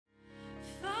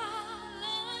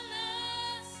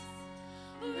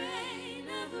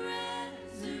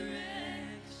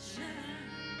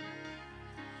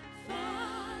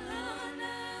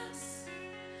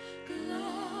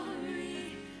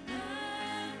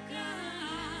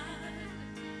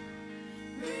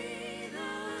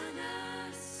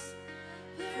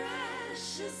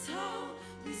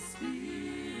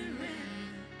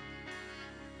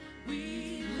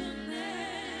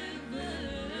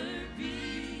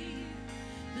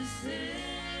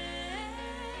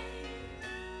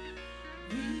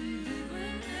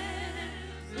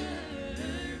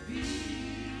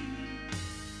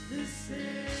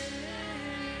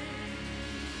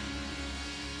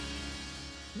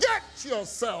Get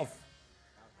yourself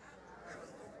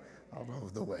out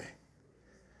of the way.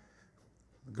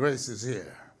 Grace is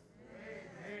here.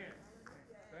 Amen.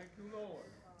 Thank you, Lord.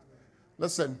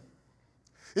 Listen,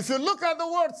 if you look at the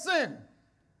word sin,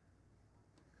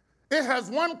 it has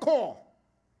one core.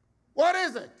 What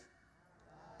is it?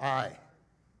 I.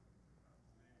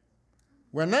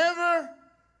 Whenever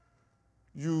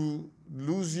you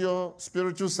lose your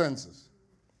spiritual senses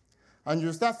and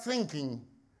you start thinking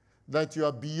that you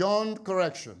are beyond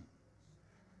correction,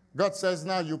 God says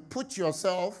now you put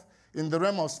yourself in the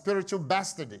realm of spiritual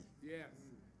bastardy. Yes.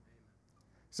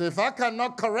 So if I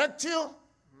cannot correct you,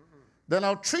 then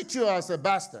I'll treat you as a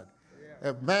bastard,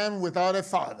 a man without a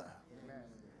father.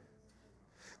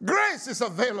 Grace is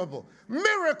available.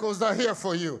 Miracles are here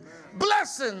for you.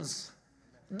 Blessings.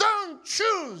 Don't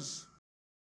choose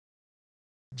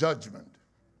judgment.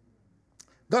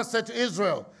 God said to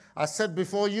Israel, I set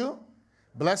before you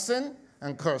blessing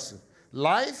and cursing,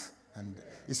 life and death.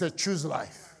 He said, choose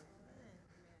life.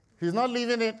 He's not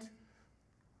leaving it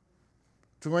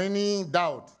to any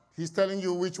doubt. He's telling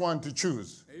you which one to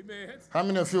choose. Amen. How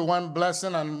many of you want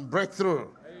blessing and breakthrough?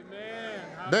 Amen.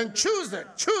 Then choose it,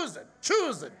 choose it,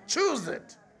 choose it, choose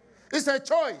it. It's a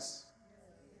choice.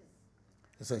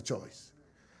 It's a choice.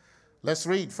 Let's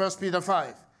read 1 Peter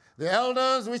 5. The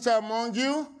elders which are among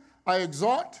you I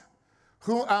exhort,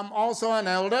 who am also an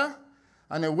elder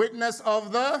and a witness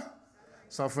of the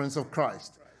sufferings of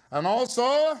Christ, and also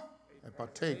a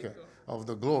partaker of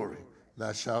the glory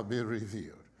that shall be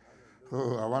revealed.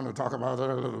 Oh, I want to talk about that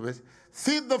a little bit.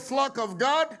 Feed the flock of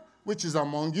God which is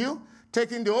among you,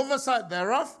 taking the oversight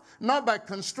thereof, not by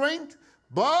constraint,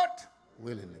 but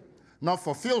willingly. Not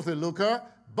for filthy lucre,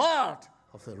 but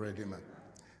of a ready man.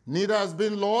 Neither has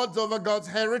been lords over God's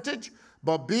heritage,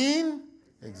 but being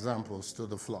examples to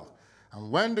the flock.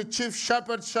 And when the chief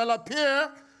shepherd shall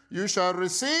appear, you shall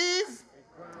receive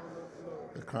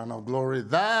the crown of glory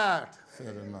that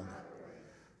fed another.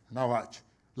 Now watch.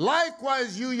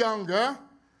 Likewise, you younger,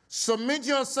 submit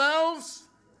yourselves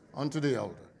unto the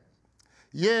elder.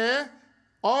 Yea,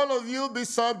 all of you be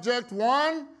subject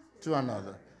one to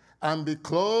another, and be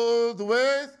clothed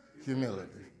with humility.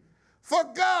 For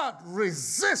God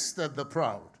resisted the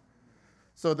proud.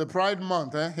 So the Pride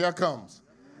Month, here comes.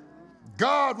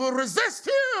 God will resist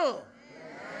you.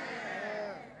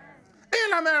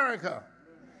 In America,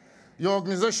 your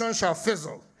organization shall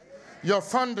fizzle. Your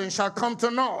funding shall come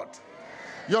to naught.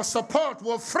 Your support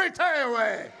will fritter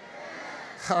away.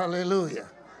 Hallelujah.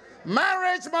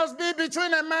 Marriage must be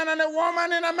between a man and a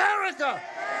woman in America.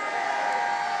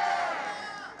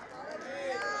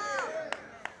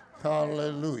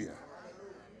 Hallelujah.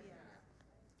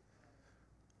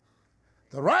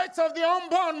 The rights of the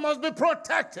unborn must be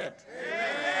protected.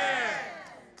 Amen.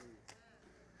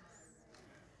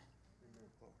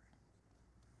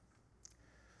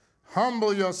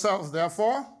 Humble yourselves,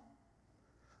 therefore,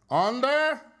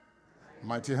 under the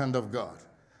mighty hand of God,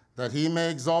 that he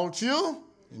may exalt you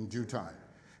in due time.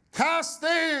 Cast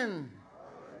in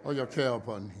all your care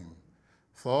upon him,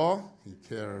 for he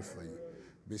careth for you.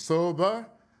 Be sober,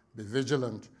 be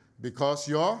vigilant, because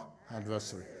your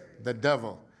adversary, the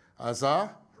devil, as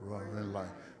a roaring lion,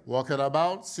 walketh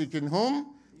about, seeking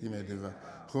whom he may devour.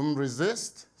 Whom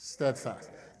resist steadfast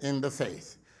in the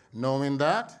faith, knowing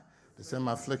that the same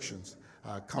afflictions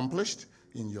are accomplished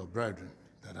in your brethren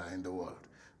that are in the world.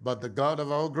 But the God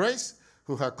of our grace,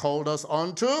 who hath called us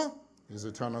unto his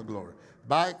eternal glory,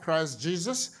 by Christ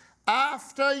Jesus,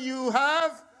 after you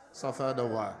have suffered a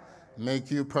while,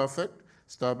 make you perfect,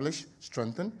 establish,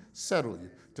 strengthen, settle you.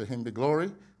 To him be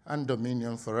glory and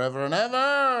dominion forever and ever.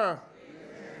 Amen.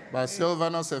 By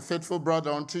Silvanus, a faithful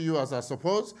brother unto you, as I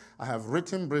suppose, I have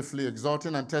written briefly,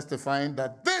 exhorting and testifying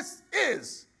that this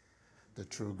is the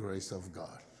true grace of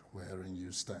God, wherein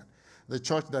you stand. The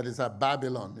church that is at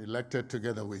Babylon, elected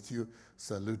together with you,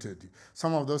 saluted you.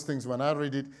 Some of those things, when I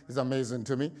read it, is amazing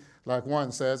to me. Like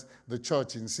one says, the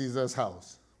church in Caesar's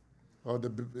house, or the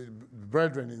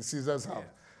brethren in Caesar's house.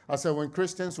 I said, when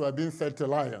Christians were being fed to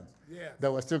lions,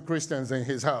 there were still Christians in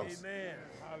his house. Amen.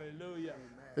 Hallelujah.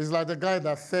 It's like the guy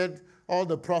that fed all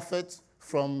the prophets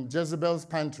from Jezebel's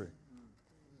pantry.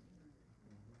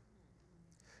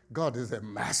 God is a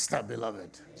master,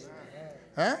 beloved.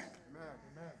 Huh?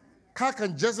 How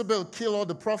can Jezebel kill all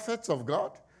the prophets of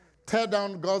God, tear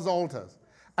down God's altars,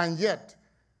 and yet,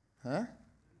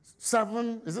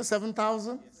 is it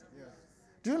 7,000?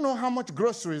 Do you know how much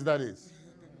groceries that is?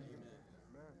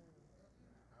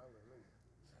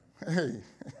 Hey,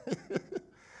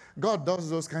 God does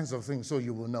those kinds of things so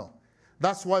you will know.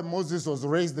 That's why Moses was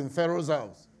raised in Pharaoh's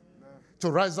house,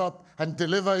 to rise up and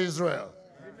deliver Israel.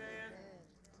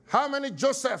 How many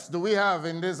Josephs do we have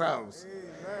in this house?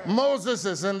 Amen. Moses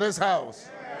is in this house.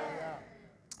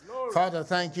 Amen. Father,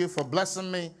 thank you for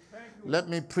blessing me. Let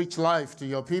me preach life to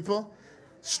your people.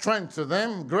 Strength to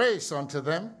them, grace unto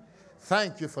them.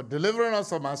 Thank you for delivering us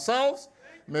from ourselves.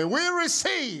 May we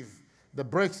receive the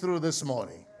breakthrough this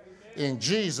morning. In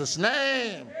Jesus'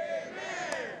 name. Amen.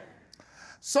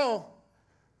 So,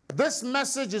 this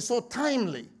message is so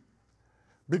timely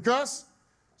because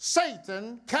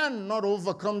Satan cannot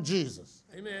overcome Jesus.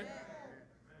 Amen.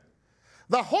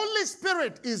 The Holy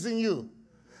Spirit is in you.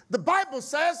 The Bible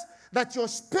says that your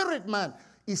spirit man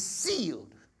is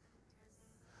sealed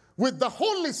with the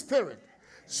Holy Spirit.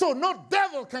 So no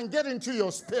devil can get into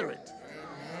your spirit.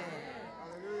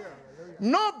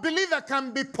 No believer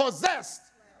can be possessed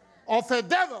of a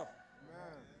devil.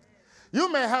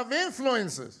 You may have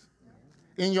influences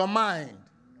in your mind,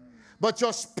 but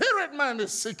your spirit man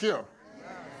is secure.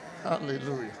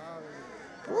 Hallelujah.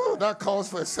 Ooh, that calls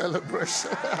for a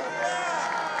celebration.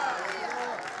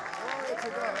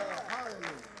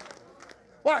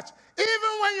 Watch.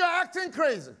 Even when you're acting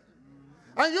crazy,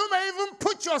 and you may even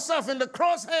put yourself in the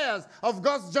crosshairs of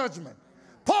God's judgment,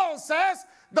 Paul says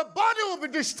the body will be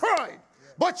destroyed,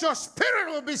 but your spirit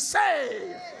will be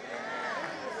saved.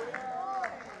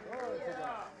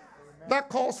 That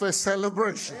calls for a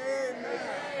celebration.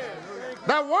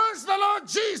 That once the Lord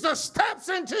Jesus steps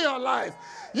into your life,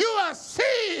 you are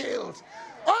sealed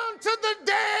unto the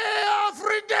day of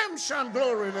redemption.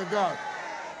 Glory to God.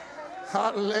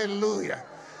 Hallelujah.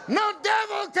 No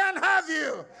devil can have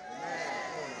you.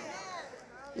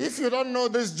 If you don't know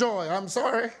this joy, I'm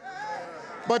sorry.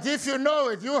 But if you know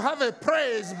it, you have a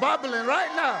praise bubbling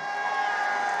right now.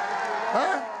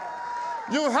 Huh?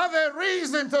 You have a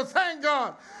reason to thank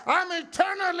God. I'm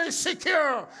eternally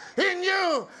secure in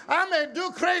you. I may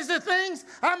do crazy things.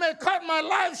 I may cut my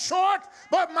life short,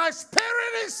 but my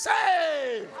spirit is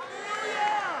saved.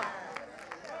 Hallelujah.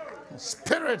 My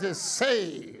spirit is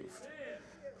saved.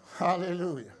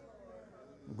 Hallelujah.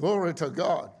 Glory to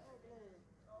God.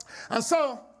 And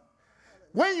so,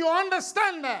 when you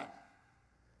understand that,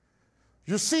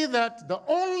 you see that the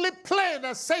only play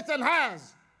that Satan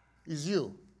has is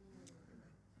you.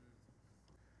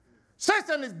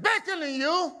 Satan is beckoning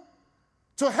you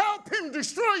to help him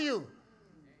destroy you.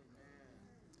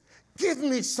 Give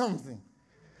me something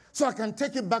so I can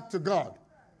take it back to God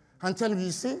and tell him,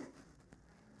 you see,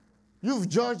 you've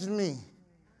judged me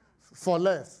for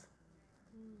less.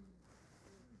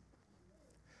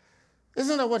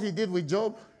 Isn't that what he did with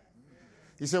Job?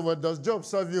 He said, well, does Job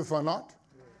serve you for naught?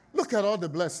 Look at all the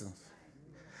blessings.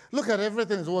 Look at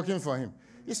everything that's working for him.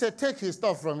 He said, take his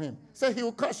stuff from him. He said, he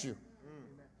will curse you.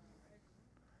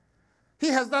 He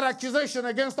has that accusation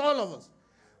against all of us.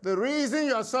 The reason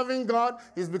you are serving God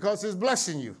is because he's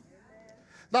blessing you.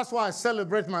 That's why I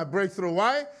celebrate my breakthrough.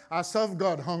 Why? I serve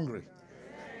God hungry.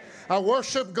 I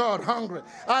worship God hungry.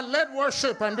 I led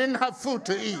worship and didn't have food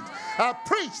to eat. I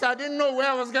preached. I didn't know where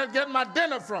I was going to get my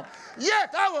dinner from.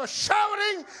 Yet I was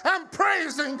shouting and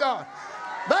praising God.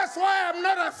 That's why I'm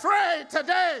not afraid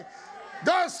today.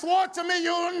 God swore to me,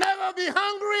 you will never be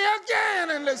hungry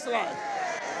again in this life.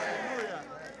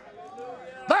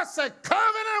 That's a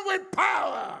covenant with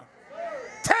power.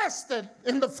 Tested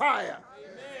in the fire.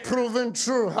 Proven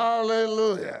true.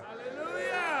 Hallelujah.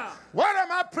 Hallelujah. What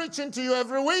am I preaching to you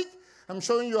every week? I'm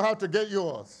showing you how to get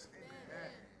yours.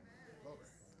 Amen.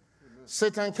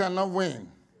 Satan cannot win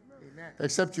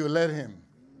except you let him.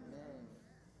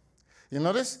 You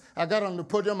notice? I got on the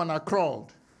podium and I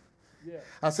crawled.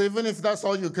 I said, even if that's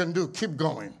all you can do, keep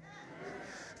going.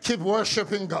 Keep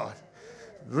worshiping God.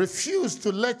 Refuse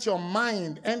to let your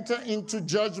mind enter into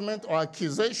judgment or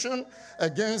accusation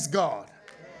against God.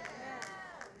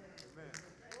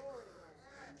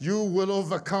 You will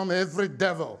overcome every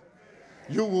devil.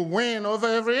 You will win over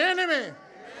every enemy.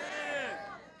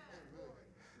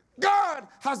 God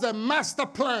has a master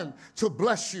plan to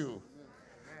bless you.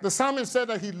 The psalmist said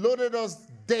that he loaded us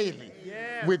daily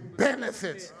with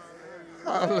benefits.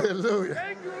 Hallelujah.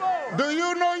 Thank you, Lord. Do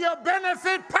you know your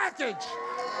benefit package?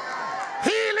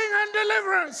 Healing and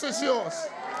deliverance is yours.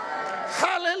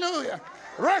 Hallelujah.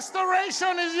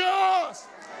 Restoration is yours.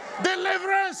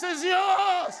 Deliverance is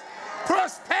yours.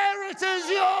 Prosperity is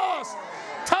yours.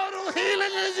 Total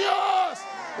healing is yours.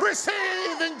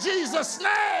 Receive in Jesus'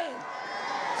 name.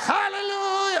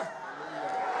 Hallelujah.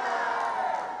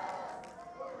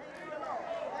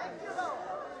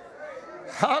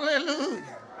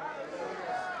 Hallelujah.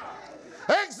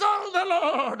 Exalt the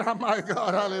Lord. Oh my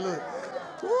God. Hallelujah.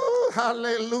 Ooh,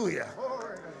 hallelujah.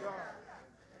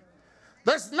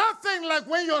 There's nothing like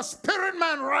when your spirit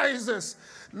man rises.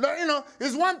 You know,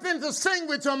 it's one thing to sing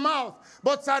with your mouth,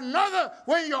 but it's another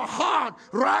when your heart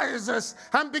rises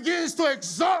and begins to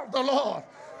exalt the Lord.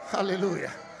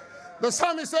 Hallelujah. The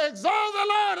psalmist said, exalt the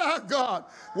Lord our God.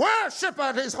 Worship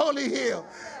at his holy hill.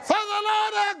 For the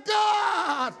Lord our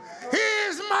God, he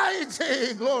is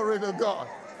mighty. Glory to God.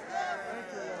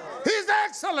 He's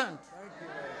excellent.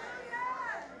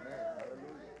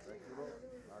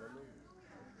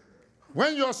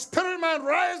 When your spirit man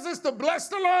rises to bless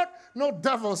the Lord, no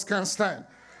devils can stand.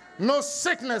 No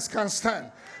sickness can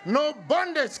stand. No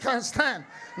bondage can stand.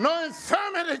 No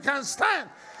infirmity can stand.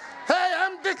 Hey,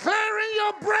 I'm declaring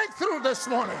your breakthrough this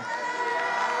morning.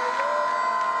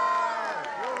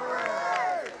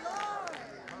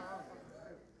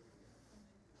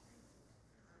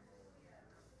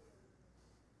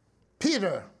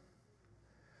 Peter,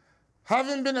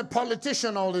 having been a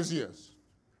politician all these years,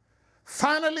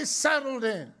 finally settled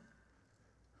in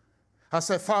as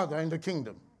a father in the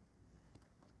kingdom.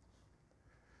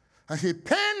 And he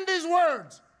penned his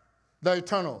words, the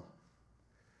eternal.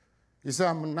 He said,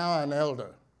 I'm now an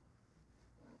elder.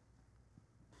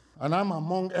 And I'm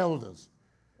among elders.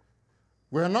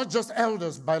 We're not just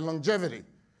elders by longevity.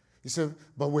 He said,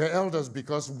 but we're elders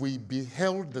because we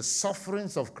beheld the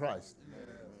sufferings of Christ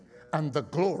and the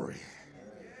glory.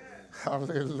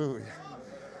 Hallelujah.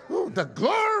 Ooh, the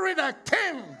glory that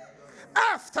came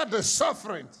after the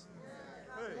sufferings.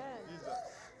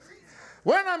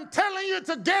 When I'm telling you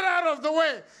to get out of the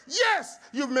way, yes,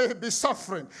 you may be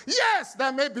suffering. Yes,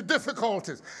 there may be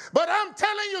difficulties. But I'm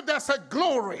telling you there's a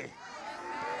glory.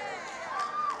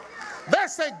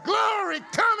 There's a glory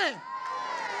coming.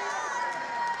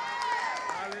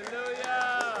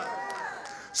 Hallelujah.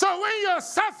 So when you're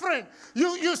suffering,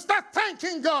 you start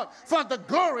thanking God for the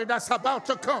glory that's about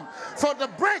to come, for the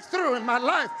breakthrough in my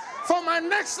life, for my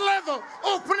next level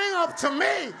opening up to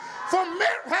me, for me.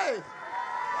 Hey,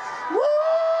 woo!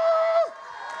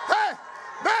 Hey,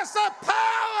 there's a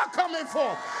power coming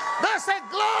forth. There's a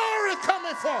glory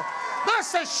coming forth.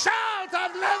 There's a shout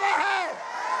I've never had.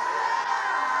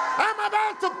 I'm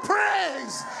about to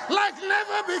praise like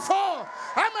never before.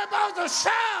 I'm about to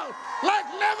shout like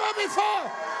never before.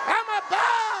 I'm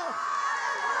about.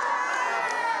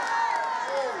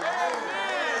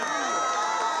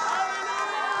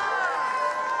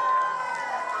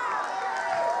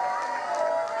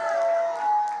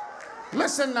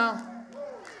 Listen now.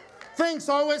 Things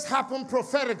always happen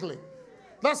prophetically.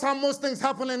 That's how most things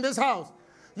happen in this house.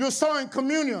 You saw in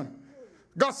communion.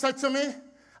 God said to me,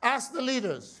 ask the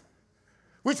leaders,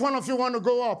 which one of you want to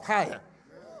go up higher?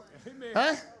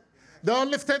 Eh? They all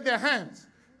lifted their hands.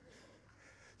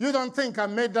 You don't think I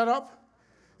made that up?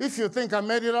 If you think I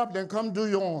made it up, then come do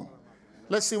your own.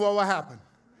 Let's see what will happen.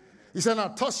 He said, now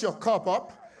toss your cup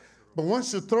up. But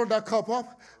once you throw that cup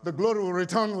up, the glory will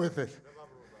return with it.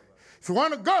 If you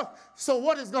want to go, so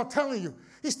what is God telling you?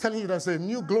 He's telling you there's a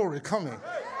new glory coming.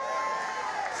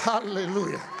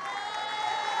 Hallelujah.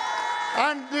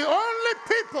 And the only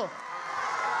people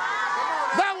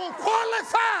that will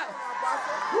qualify,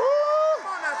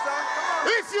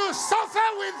 if you suffer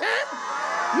with him,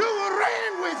 you will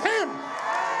reign with him.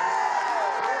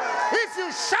 If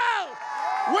you shout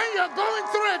when you're going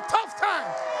through a tough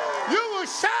time, you will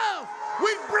shout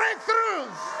with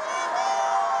breakthroughs.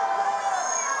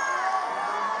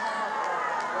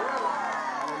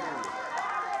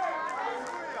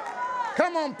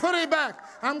 Come on, put it back.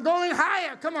 I'm going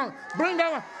higher. Come on, bring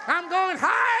that one. I'm going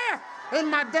higher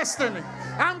in my destiny.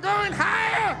 I'm going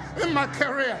higher in my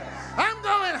career. I'm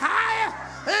going higher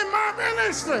in my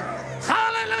ministry.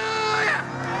 Hallelujah.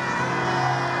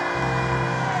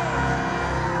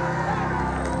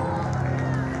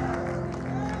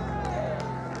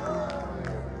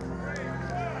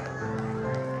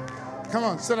 Come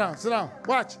on, sit down, sit down.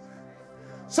 Watch.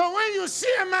 So when you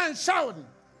see a man shouting,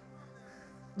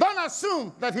 don't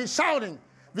assume that he's shouting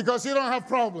because he don't have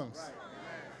problems.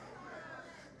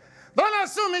 Don't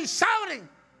assume he's shouting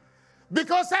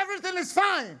because everything is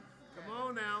fine. Come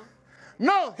on now.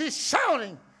 No, he's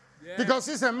shouting because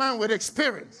he's a man with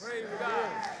experience. Praise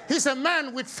God. He's a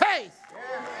man with faith.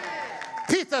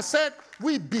 Peter said,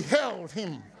 we beheld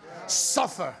him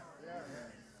suffer.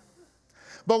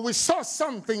 But we saw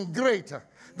something greater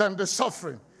than the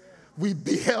suffering. We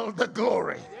beheld the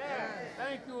glory.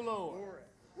 Thank you, Lord.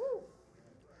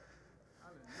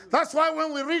 That's why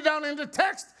when we read down in the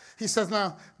text, he says,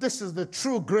 now, this is the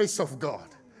true grace of God.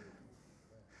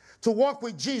 To walk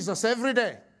with Jesus every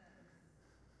day.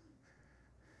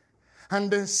 And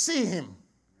then see him.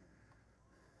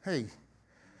 Hey,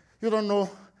 you don't know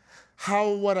how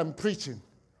what I'm preaching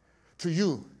to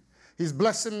you He's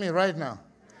blessing me right now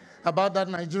about that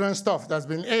Nigerian stuff that's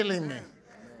been ailing me.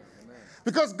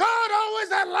 Because God always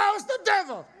allows the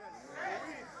devil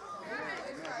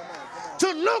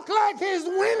to look like he's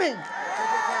winning.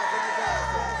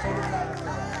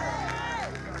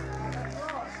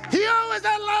 He always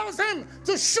allows him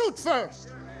to shoot first.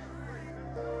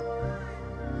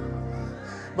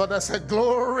 But there's a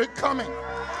glory coming.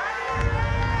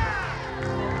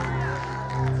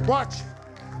 Watch.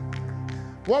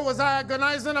 What was I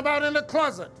agonizing about in the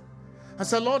closet? I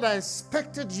said, Lord, I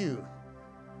expected you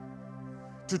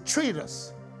to treat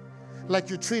us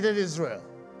like you treated Israel.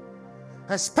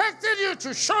 I expected you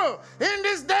to show in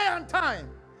this day and time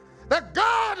that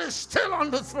God is still on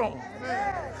the throne,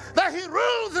 that he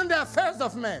rules in the affairs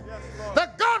of men,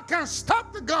 that God can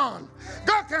stop the gun,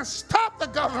 God can stop the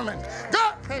government,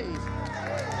 God pays.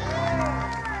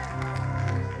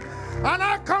 And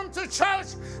I come to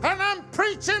church and I'm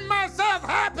preaching myself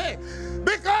happy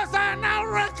because I now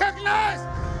recognize,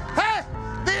 hey,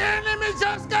 the enemy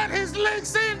just got his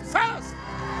legs in first,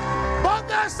 but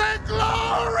there's a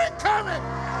glory coming,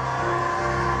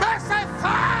 there's a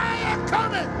fire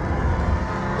coming.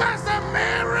 There's a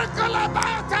miracle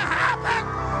about to happen.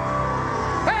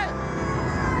 Hey.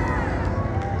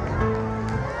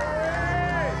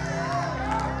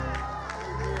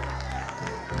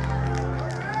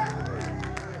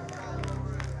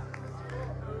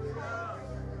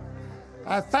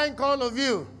 I thank all of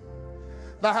you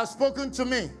that have spoken to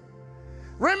me,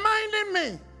 reminding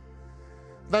me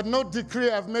that no decree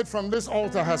I've made from this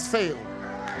altar has failed.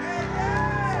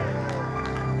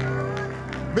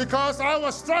 Because I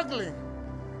was struggling.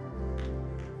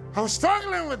 I was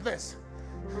struggling with this.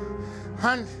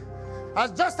 And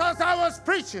just as I was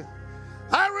preaching,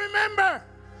 I remember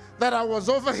that I was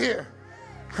over here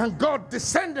and God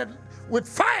descended with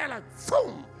fire like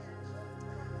boom.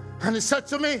 And he said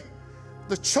to me,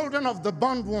 the children of the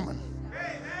bondwoman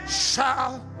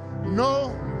shall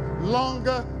no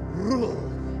longer rule.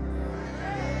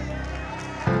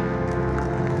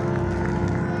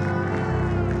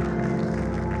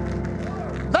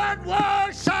 That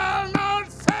word shall not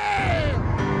fail.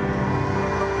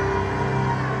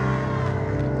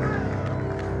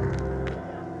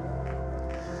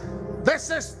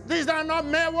 These are not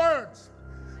mere words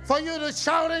for you to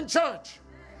shout in church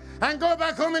and go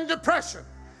back home in depression.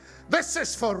 This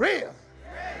is for real.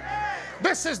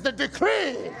 This is the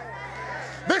decree.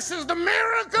 This is the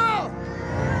miracle.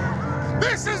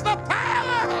 This is the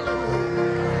power.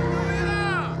 Hallelujah.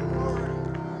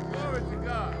 Glory to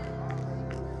God.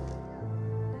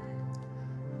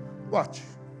 Watch.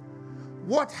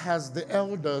 What has the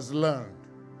elders learned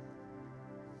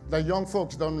that young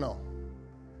folks don't know?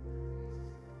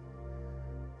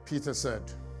 Peter said,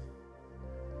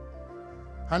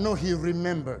 I know he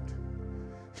remembered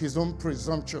his own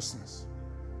presumptuousness.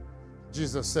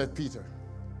 Jesus said, Peter,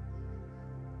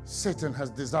 Satan has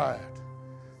desired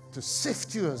to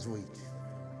sift you as wheat,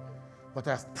 but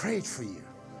I've prayed for you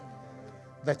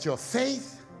that your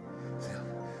faith,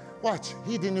 watch,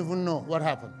 he didn't even know what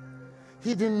happened.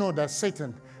 He didn't know that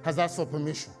Satan has asked for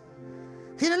permission.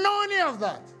 He didn't know any of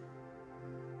that.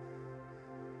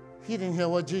 He didn't hear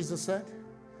what Jesus said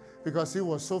because he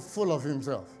was so full of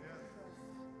himself.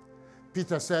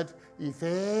 Peter said, if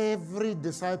every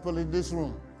disciple in this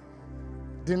room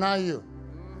deny you,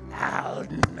 I'll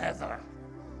never.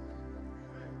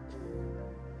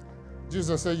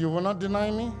 Jesus said, you will not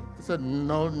deny me? He said,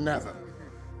 no, never.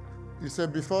 He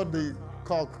said, before the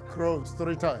cock crows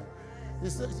 3 times. He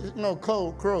said, no,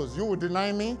 cock crows, you will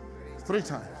deny me 3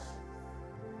 times.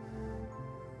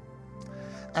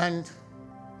 And,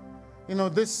 you know,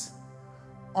 this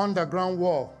underground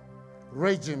war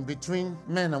raging between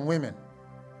men and women,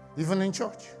 even in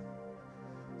church.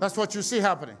 That's what you see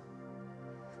happening.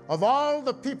 Of all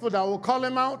the people that will call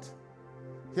him out,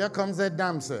 here comes that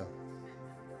damsel.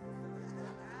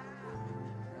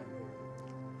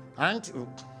 Aren't you?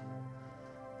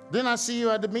 Didn't I see you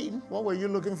at the meeting? What were you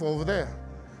looking for over there?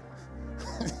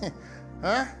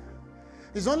 Huh?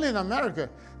 It's only in America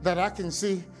that I can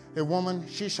see a woman,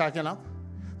 she's shacking up,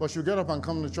 but she'll get up and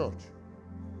come to church.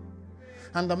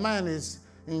 And the man is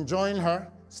enjoying her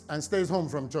and stays home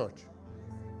from church.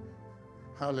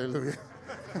 Hallelujah.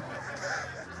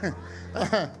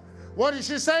 What is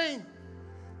she saying?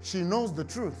 She knows the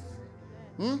truth.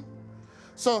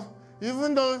 So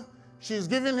even though she's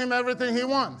giving him everything he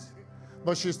wants,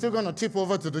 but she's still going to tip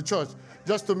over to the church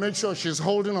just to make sure she's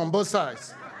holding on both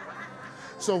sides.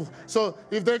 So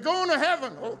if they're going to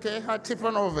heaven, okay, I tip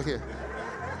on over here.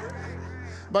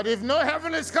 But if no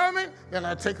heaven is coming, then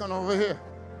I take on over here.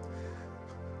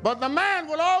 But the man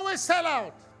will always sell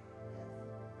out.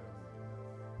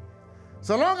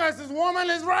 So long as his woman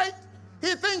is right,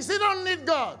 he thinks he don't need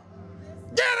God.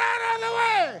 Get out of the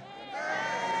way.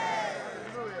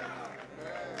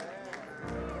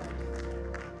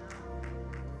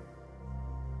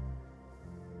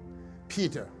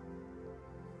 Peter.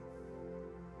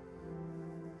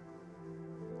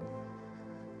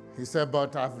 He said,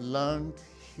 but I've learned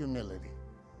humility.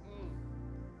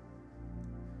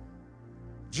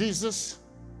 Jesus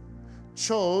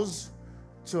chose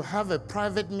to have a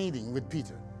private meeting with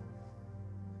Peter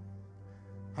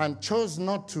and chose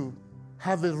not to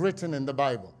have it written in the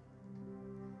Bible.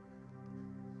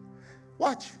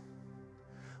 Watch.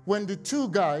 When the two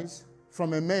guys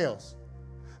from Emmaus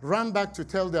ran back to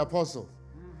tell the apostles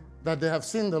that they have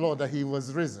seen the Lord, that he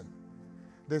was risen,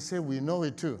 they say, we know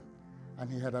it too. And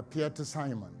he had appeared to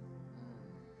Simon.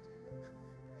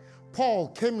 Paul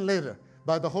came later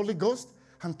by the Holy Ghost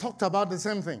and talked about the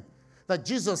same thing, that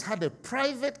Jesus had a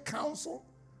private counsel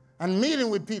and meeting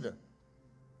with Peter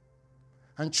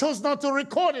and chose not to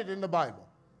record it in the Bible.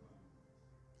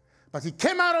 But he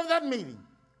came out of that meeting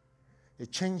a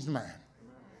changed man.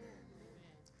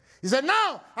 He said,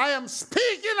 now I am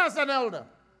speaking as an elder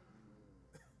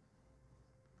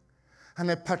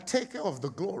and a partaker of the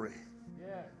glory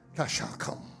that shall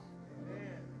come.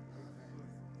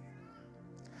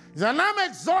 He said, and I'm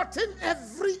exhorting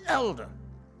every elder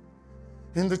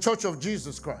in the church of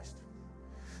Jesus Christ.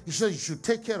 He said, you should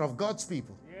take care of God's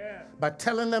people by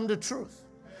telling them the truth,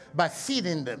 by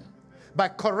feeding them, by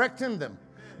correcting them,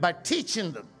 by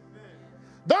teaching them.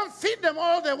 Don't feed them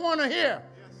all they want to hear.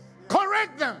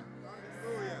 Correct them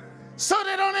so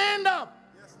they don't end up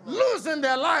losing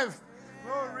their life.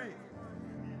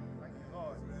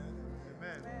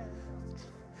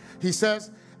 He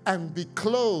says, and be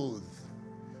clothed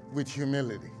with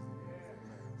humility.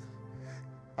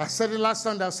 I said it last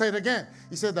Sunday, I'll say it again.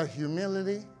 He said that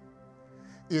humility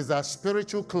is our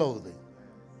spiritual clothing.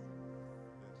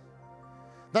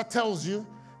 That tells you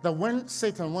that when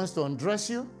Satan wants to undress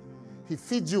you, he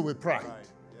feeds you with pride.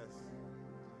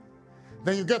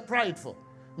 Then you get prideful.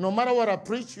 No matter what I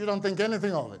preach, you don't think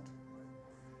anything of it.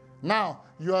 Now,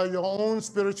 you are your own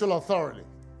spiritual authority.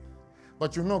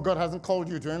 But you know God hasn't called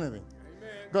you to anything.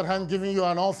 Amen. God hasn't given you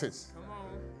an office.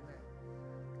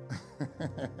 Come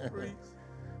on.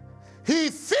 He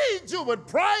feeds you with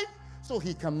pride so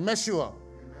he can mess you up.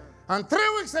 And 3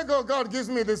 weeks ago, God gives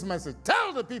me this message.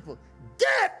 Tell the people,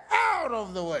 get out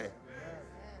of the way.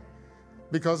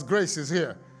 Because grace is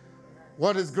here.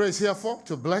 What is grace here for?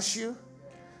 To bless you,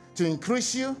 to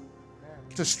increase you,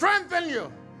 to strengthen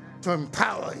you, to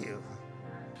empower you.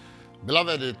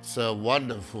 Beloved, it's a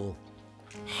wonderful,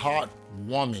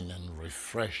 heartwarming and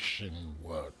refreshing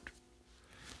word.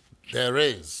 There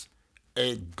is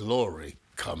a glory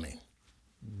coming.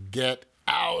 Get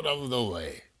out of the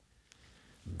way.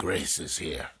 Grace is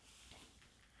here.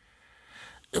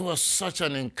 It was such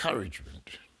an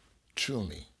encouragement to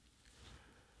me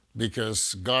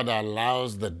because God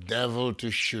allows the devil to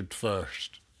shoot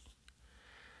first.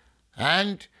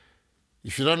 And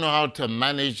if you don't know how to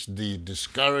manage the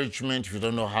discouragement, if you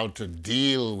don't know how to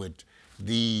deal with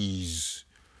these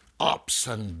ups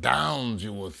and downs,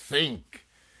 you will think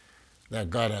that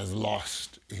God has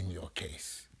lost in your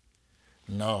case.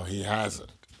 No, he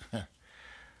hasn't.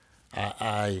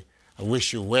 I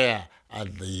wish you were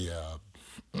at the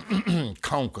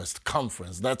Conquest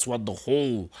Conference. That's what the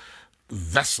whole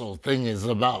vessel thing is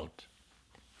about.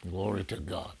 Glory to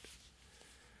God.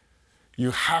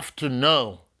 You have to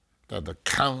know that the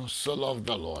counsel of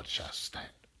the Lord shall stand.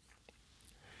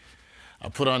 I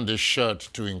put on this shirt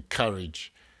to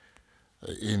encourage,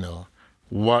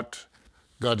 what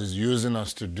God is using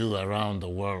us to do around the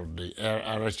world. The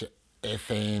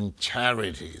RHFN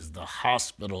charities, the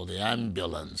hospital, the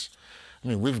ambulance. I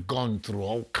mean, we've gone through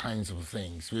all kinds of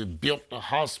things. We built the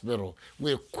hospital.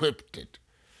 We equipped it.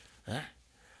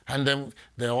 And then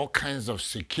there are all kinds of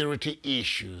security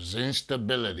issues,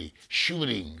 instability,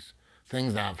 shootings,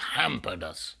 things that have hampered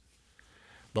us.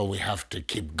 But we have to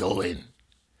keep going.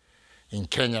 In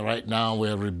Kenya right now,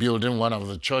 we're rebuilding one of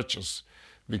the churches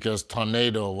because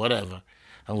tornado or whatever.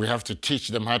 And we have to teach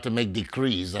them how to make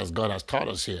decrees, as God has taught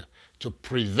us here, to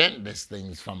prevent these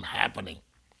things from happening.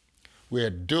 We're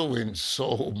doing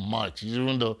so much,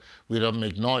 even though we don't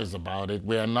make noise about it.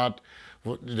 We are not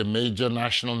the major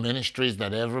national ministries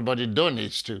that everybody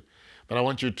donates to. But I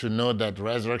want you to know that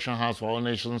Resurrection House for All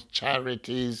Nations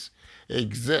charities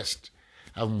exist.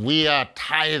 And we are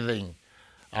tithing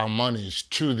our monies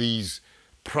to these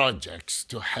projects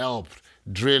to help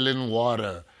drilling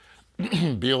water,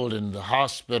 building the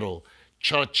hospital,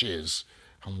 churches,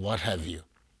 and what have you.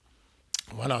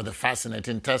 One of the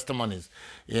fascinating testimonies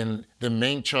in the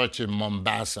main church in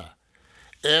Mombasa.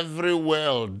 Every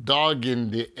well dug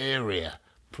in the area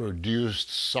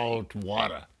produced salt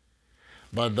water.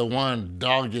 But the one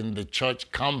dug in the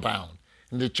church compound,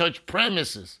 in the church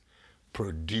premises,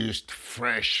 produced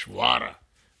fresh water.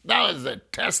 That was a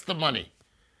testimony.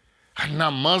 And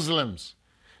now Muslims.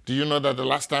 Do you know that the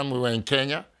last time we were in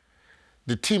Kenya,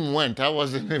 the team went, I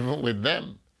wasn't even with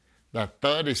them, that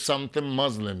 30-something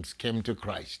Muslims came to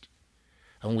Christ.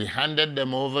 And we handed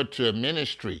them over to a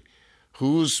ministry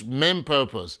whose main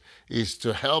purpose is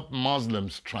to help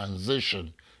Muslims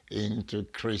transition into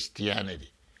Christianity.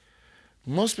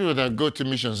 Most people that go to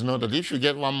missions know that if you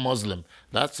get one Muslim,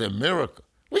 that's a miracle.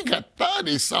 We got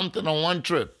 30-something on one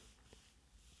trip.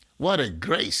 What a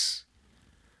grace.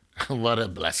 What a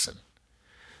blessing.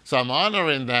 So I'm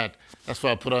honoring that. That's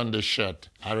why I put on this shirt,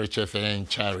 RHFAN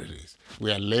Charities.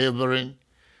 We are laboring.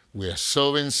 We are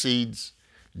sowing seeds.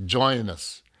 Join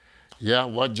us. Yeah,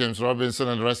 what James Robinson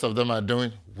and the rest of them are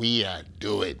doing, we are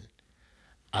doing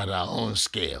at our own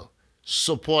scale.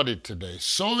 Support it today.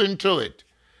 Sow into it.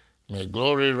 May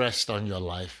glory rest on your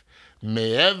life.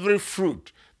 May every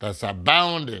fruit that's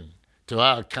abounding to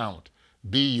our account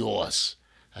be yours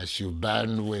as you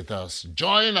band with us.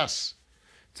 Join us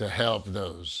to help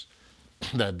those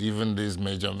that even these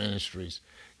major ministries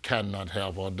cannot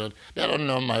help. Or they don't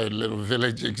know my little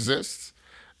village exists.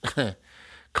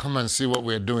 Come and see what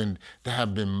we're doing. There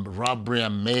have been robbery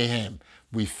and mayhem.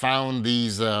 We found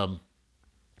these solar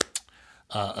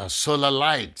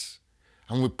lights,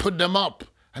 and we put them up,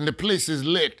 and the place is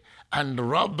lit, and the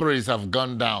robberies have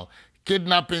gone down.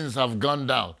 Kidnappings have gone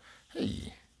down.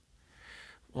 Hey,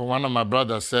 well, one of my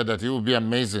brothers said that it would be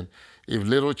amazing if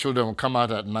little children would come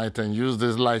out at night and use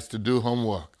these lights to do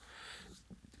homework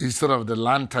instead of the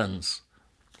lanterns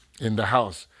in the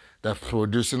house that's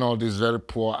producing all this very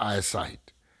poor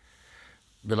eyesight.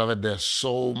 Beloved, there's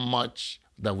so much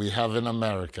that we have in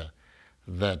America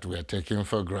that we're taking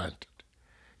for granted.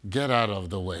 Get out of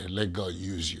the way. Let God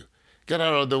use you. Get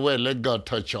out of the way. Let God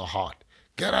touch your heart.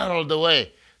 Get out of the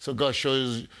way so God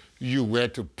shows you where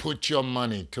to put your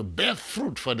money to bear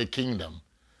fruit for the kingdom,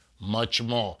 much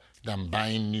more than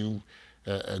buying new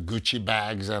Gucci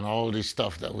bags and all this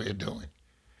stuff that we're doing.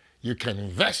 You can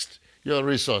invest your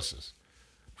resources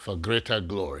for greater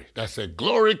glory. That's a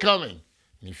glory coming.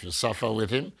 If you suffer with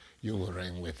him, you will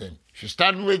reign with him. If you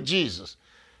start with Jesus,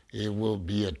 it will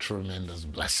be a tremendous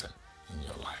blessing in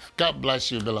your life. God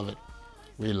bless you, beloved.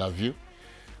 We love you.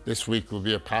 This week will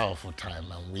be a powerful time,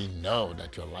 and we know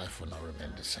that your life will not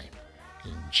remain the same.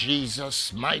 In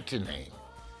Jesus' mighty name,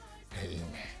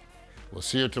 amen. We'll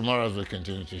see you tomorrow as we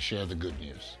continue to share the good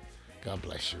news. God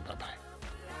bless you. Bye-bye.